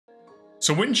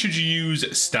So when should you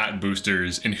use stat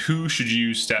boosters and who should you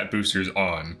use stat boosters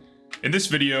on? In this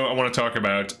video, I want to talk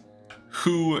about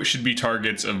who should be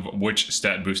targets of which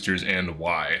stat boosters and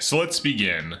why. So let's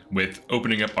begin with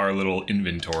opening up our little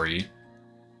inventory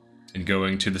and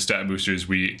going to the stat boosters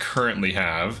we currently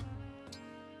have.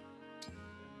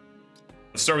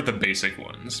 Let's start with the basic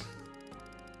ones.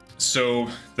 So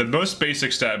the most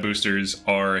basic stat boosters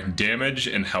are damage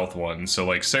and health ones. So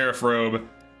like Seraph Robe,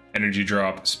 Energy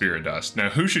Drop, Spirit Dust. Now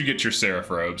who should get your Seraph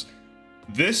Robes?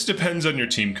 This depends on your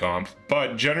team comp,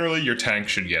 but generally your tank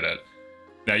should get it.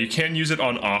 Now you can use it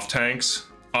on off tanks.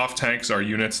 Off tanks are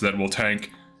units that will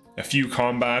tank a few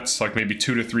combats, like maybe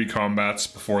 2 to 3 combats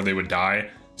before they would die.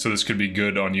 So this could be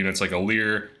good on units like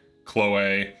Alir,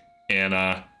 Chloe,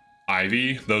 Anna,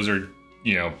 Ivy. Those are,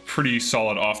 you know, pretty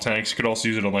solid off tanks. You could also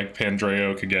use it on like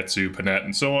Pandreo, Kagetsu, Panette,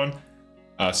 and so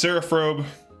on. Seraph Robe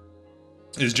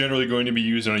is generally going to be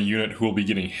used on a unit who will be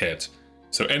getting hit.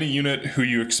 So any unit who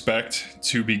you expect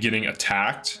to be getting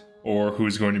attacked or who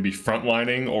is going to be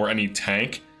frontlining, or any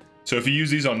tank. So if you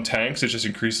use these on tanks, it just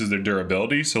increases their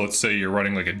durability. So let's say you're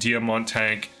running like a Diamant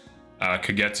tank,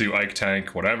 Kagetsu, Ike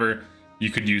tank, whatever. You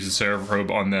could use the Seraph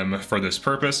Robe on them for this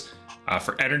purpose.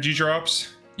 For energy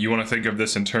drops, you want to think of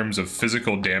this in terms of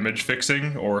physical damage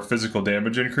fixing or physical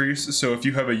damage increase. So if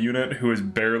you have a unit who is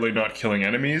barely not killing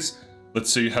enemies,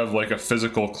 let's say you have like a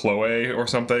physical Chloe or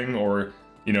something, or,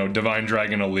 you know, Divine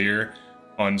Dragon Alir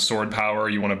on sword power,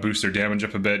 you want to boost their damage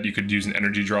up a bit, you could use an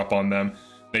energy drop on them.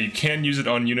 Now you can use it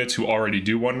on units who already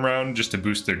do 1 round just to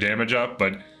boost their damage up,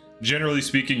 but generally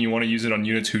speaking, you want to use it on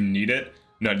units who need it,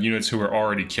 not units who are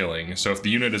already killing. So if the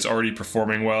unit is already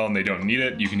performing well and they don't need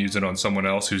it, you can use it on someone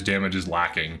else whose damage is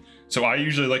lacking. So I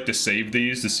usually like to save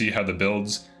these to see how the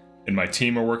builds in my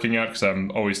team are working out, because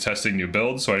I'm always testing new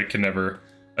builds, so I can never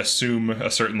assume a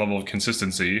certain level of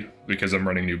consistency because I'm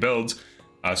running new builds.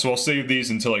 So I'll save these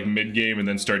until like mid-game and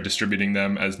then start distributing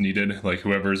them as needed, like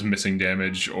whoever's missing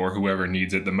damage or whoever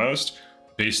needs it the most,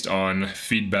 based on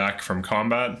feedback from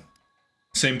combat.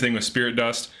 Same thing with Spirit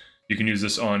Dust. You can use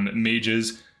this on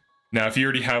mages. Now, if you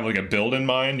already have like a build in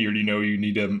mind, you already know you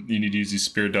need to use these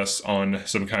Spirit Dusts on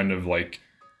some kind of like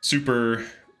super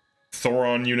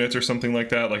Thoron unit or something like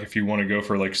that. Like if you want to go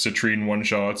for like Citrine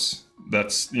one-shots,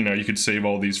 that's, you know, you could save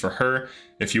all these for her.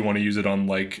 If you want to use it on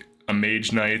like a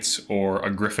Mage Knight or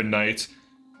a Griffin Knight.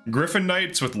 Griffin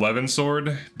Knights with Levin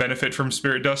Sword benefit from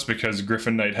Spirit Dust because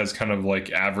Griffin Knight has kind of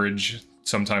like average,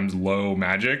 sometimes low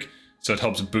magic, so it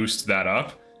helps boost that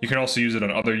up. You can also use it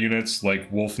on other units like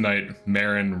Wolf Knight,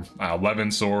 Marin,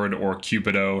 Levin Sword, or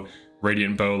Cupido,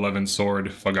 Radiant Bow, Levin Sword,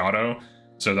 Fagato.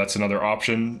 So that's another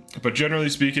option. But generally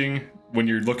speaking, when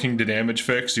you're looking to damage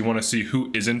fix, you want to see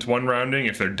who isn't 1-rounding,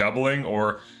 if they're doubling,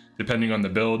 or depending on the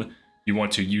build, you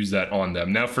want to use that on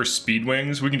them. Now for Speed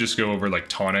Wings, we can just go over like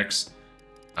tonics.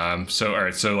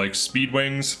 Alright, so like Speed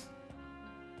Wings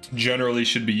generally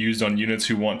should be used on units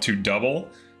who want to double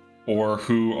or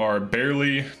who are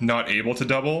barely not able to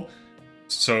double.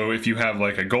 So if you have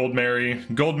like a Gold Mary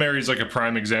is like a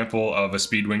prime example of a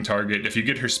Speed Wing target. If you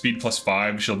get her speed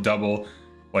 +5, she'll double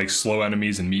like slow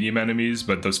enemies and medium enemies,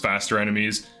 but those faster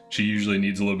enemies, she usually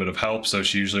needs a little bit of help, so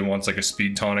she usually wants like a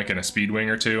Speed Tonic and a Speed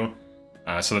Wing or 2.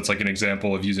 So that's like an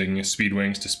example of using Speed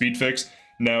Wings to speed fix.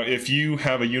 Now, if you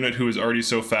have a unit who is already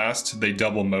so fast, they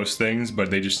double most things, but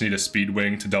they just need a Speed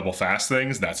Wing to double fast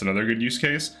things, that's another good use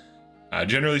case.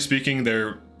 Generally speaking,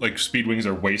 they're like Speed Wings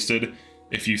are wasted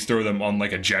if you throw them on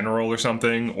like a general or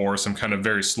something, or some kind of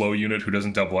very slow unit who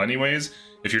doesn't double anyways.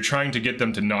 If you're trying to get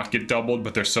them to not get doubled,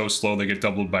 but they're so slow they get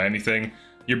doubled by anything,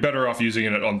 you're better off using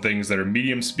it on things that are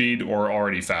medium speed or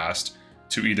already fast,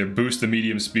 to either boost the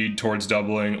medium speed towards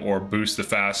doubling or boost the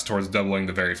fast towards doubling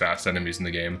the very fast enemies in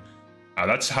the game.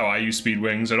 That's how I use Speed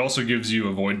Wings. It also gives you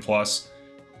a Void Plus.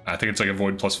 I think it's like a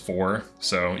Void +4.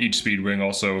 So each Speed Wing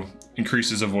also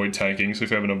increases avoid tanking. So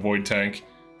if you have an avoid tank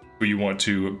who you want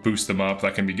to boost them up,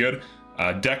 that can be good.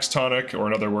 Dex Tonic, or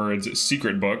in other words,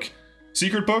 Secret Book.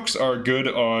 Secret Books are good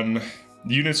on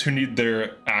units who need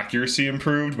their accuracy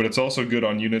improved, but it's also good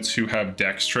on units who have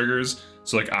Dex triggers.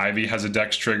 So like Ivy has a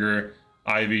Dex trigger,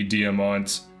 Ivy,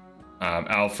 Diamant,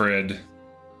 Alfred,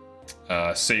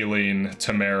 Saline,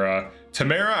 Tamara.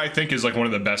 Tamara, I think, is like one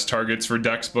of the best targets for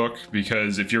Dex Book,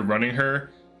 because if you're running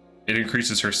her, it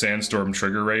increases her Sandstorm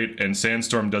trigger rate, and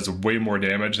Sandstorm does way more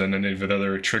damage than any of the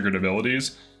other triggered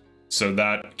abilities. So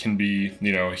that can be,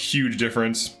 you know, a huge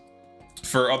difference.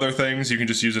 For other things, you can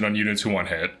just use it on units who want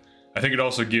hit. I think it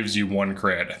also gives you 1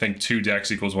 crit. I think 2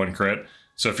 Dex equals 1 crit.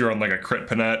 So if you're on like a crit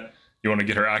Panette, you want to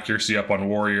get her accuracy up on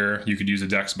Warrior, you could use a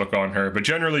Dex Book on her. But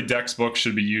generally, Dex Book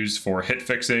should be used for hit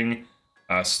fixing,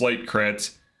 slight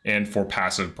crit, and for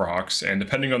passive procs. And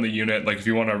depending on the unit, like if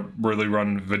you want to really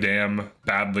run Vidam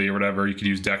badly or whatever, you could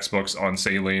use Dex books on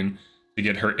Saline to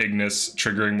get her Ignis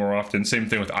triggering more often. Same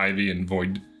thing with Ivy and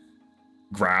Void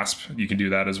Grasp, you can do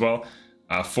that as well.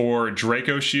 For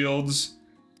Draco shields,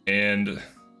 and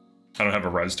I don't have a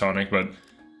res tonic, but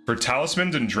for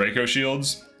talismans and Draco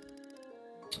shields,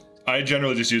 I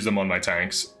generally just use them on my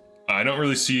tanks. I don't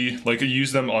really see, like I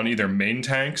use them on either main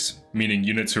tanks, meaning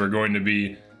units who are going to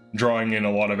be drawing in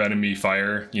a lot of enemy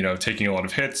fire, you know, taking a lot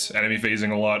of hits, enemy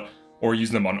phasing a lot, or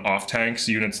use them on off tanks,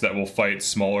 units that will fight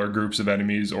smaller groups of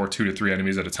enemies or 2 to 3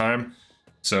 enemies at a time.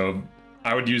 So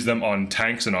I would use them on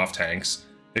tanks and off tanks.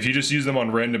 If you just use them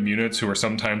on random units who are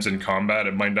sometimes in combat,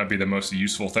 it might not be the most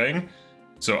useful thing.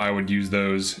 So I would use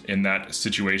those in that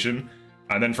situation.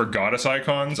 And then for goddess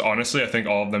icons, honestly, I think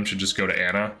all of them should just go to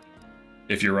Anna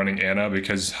if you're running Anna,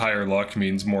 because higher luck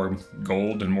means more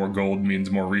gold, and more gold means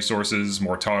more resources,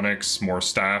 more tonics, more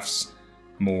staffs,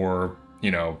 more,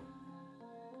 you know,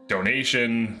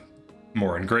 donation,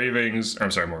 more engravings, or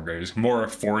I'm sorry, more engravings, more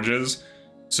forges.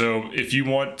 So if you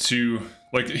want to,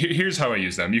 like, here's how I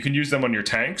use them. You can use them on your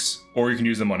tanks, or you can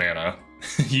use them on Anna.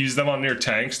 Use them on your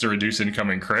tanks to reduce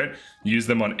incoming crit. Use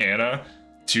them on Anna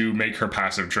to make her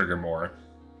passive trigger more.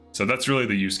 So that's really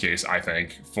the use case, I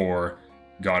think, for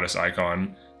Goddess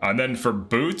Icon. And then for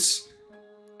boots,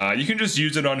 you can just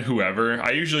use it on whoever.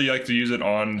 I usually like to use it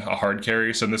on a hard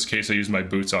carry, so in this case I use my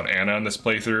boots on Anna in this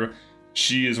playthrough.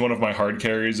 She is one of my hard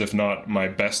carries, if not my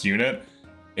best unit,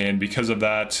 and because of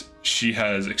that, she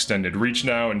has extended reach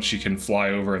now, and she can fly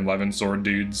over 11 sword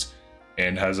dudes,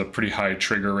 and has a pretty high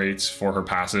trigger rates for her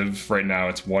passive. Right now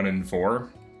it's 1 in 4,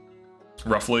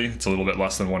 roughly. It's a little bit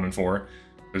less than 1 in 4.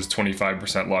 There's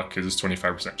 25% luck is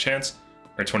 25% chance,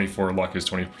 or 24 luck is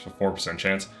 24%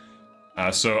 chance.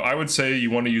 So I would say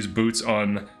you want to use boots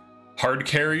on hard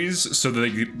carries so that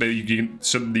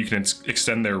you can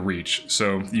extend their reach.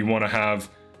 So you want to have,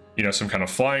 you know, some kind of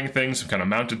flying thing, some kind of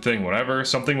mounted thing, whatever,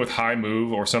 something with high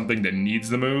move or something that needs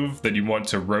the move that you want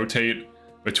to rotate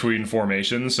between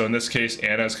formations. So in this case,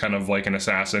 Anna's kind of like an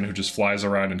assassin who just flies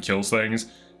around and kills things,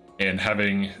 and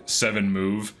having 7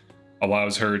 move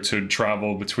allows her to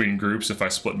travel between groups if I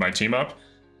split my team up,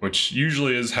 which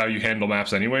usually is how you handle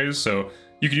maps anyways. So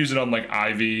you could use it on like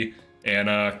Ivy,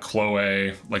 Anna,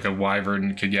 Chloe, like a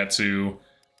Wyvern Kagetsu,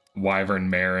 Wyvern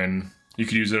Marin. You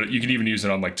could use it. You could even use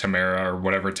it on like Tamara or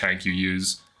whatever tank you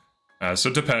use. So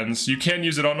it depends. You can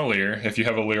use it on Alir if you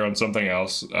have Alir on something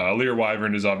else. Alir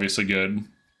Wyvern is obviously good,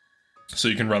 so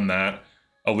you can run that.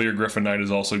 Alir Griffin Knight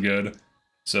is also good.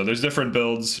 So there's different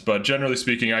builds, but generally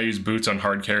speaking, I use boots on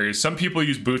hard carries. Some people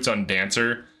use boots on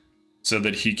Dancer so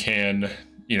that he can,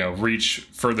 you know, reach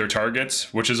further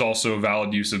targets, which is also a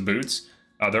valid use of boots.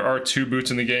 There are 2 boots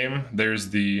in the game. There's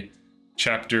the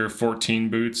Chapter 14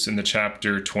 boots and the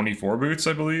Chapter 24 boots,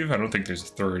 I believe. I don't think there's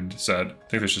a 3rd set. I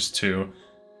think there's just 2.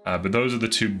 But those are the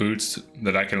 2 boots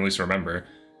that I can at least remember.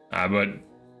 But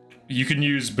you can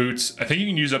use boots. I think you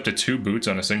can use up to 2 boots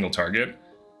on a single target.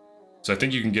 So I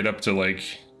think you can get up to like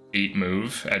 8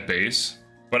 move at base.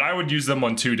 But I would use them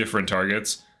on 2 different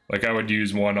targets. Like I would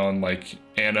use one on like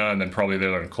Anna and then probably the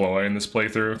other on Chloe in this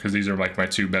playthrough, because these are like my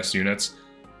 2 best units.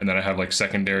 And then I have like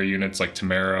secondary units like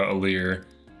Tamara, Alir,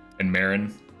 and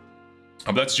Marin.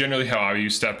 That's generally how I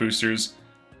use stat boosters.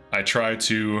 I try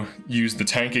to use the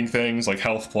tanking things like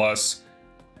health plus.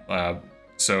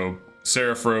 So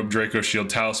Seraph Robe, Draco Shield,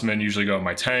 Talisman usually go on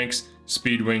my tanks.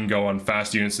 Speedwing go on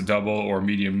fast units to double, or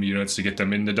medium units to get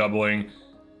them into doubling.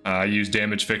 I use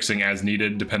damage fixing as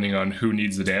needed depending on who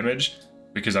needs the damage,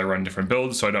 because I run different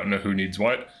builds, so I don't know who needs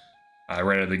what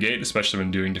right out of the gate, especially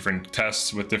when doing different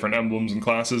tests with different emblems and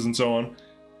classes and so on.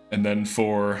 And then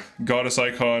for Goddess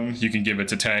Icon, you can give it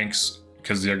to tanks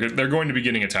because they're going to be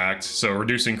getting attacked, so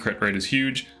reducing crit rate is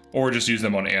huge, or just use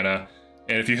them on Anna.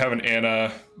 And if you have an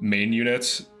Anna main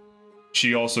unit,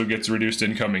 she also gets reduced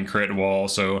incoming crit while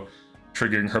also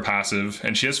triggering her passive,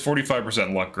 and she has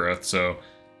 45% luck growth, so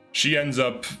she ends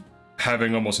up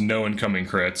having almost no incoming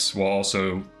crits while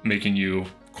also making you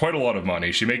quite a lot of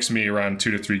money. She makes me around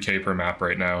 2 to 3k per map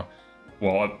right now,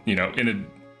 while, you know,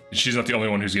 she's not the only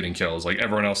one who's getting kills. Like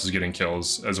everyone else is getting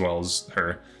kills as well as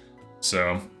her.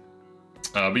 So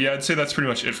but yeah, I'd say that's pretty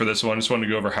much it for this one. Just wanted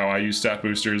to go over how I use stat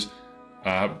boosters,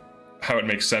 how it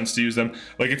makes sense to use them.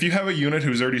 Like if you have a unit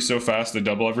who's already so fast to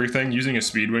double everything, using a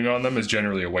speedwing on them is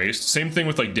generally a waste. Same thing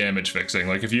with like damage fixing.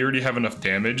 Like if you already have enough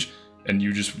damage and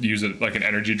you just use it like an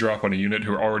energy drop on a unit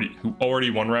who already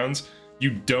won rounds, you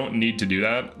don't need to do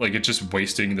that. Like it's just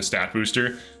wasting the stat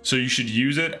booster. So you should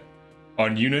use it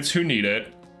on units who need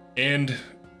it, and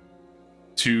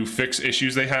to fix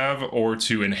issues they have, or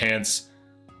to enhance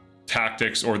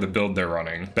tactics or the build they're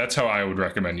running. That's how I would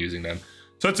recommend using them.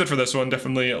 So that's it for this one.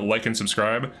 Definitely like and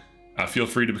subscribe. Feel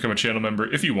free to become a channel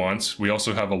member if you want. We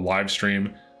also have a live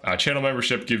stream. Channel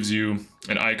membership gives you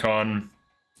an icon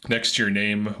next to your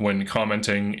name when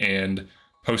commenting and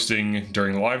posting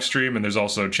during the live stream, and there's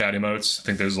also chat emotes. I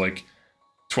think there's like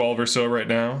 12 or so right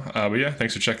now. But yeah,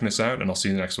 thanks for checking this out, and I'll see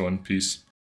you in the next one. Peace.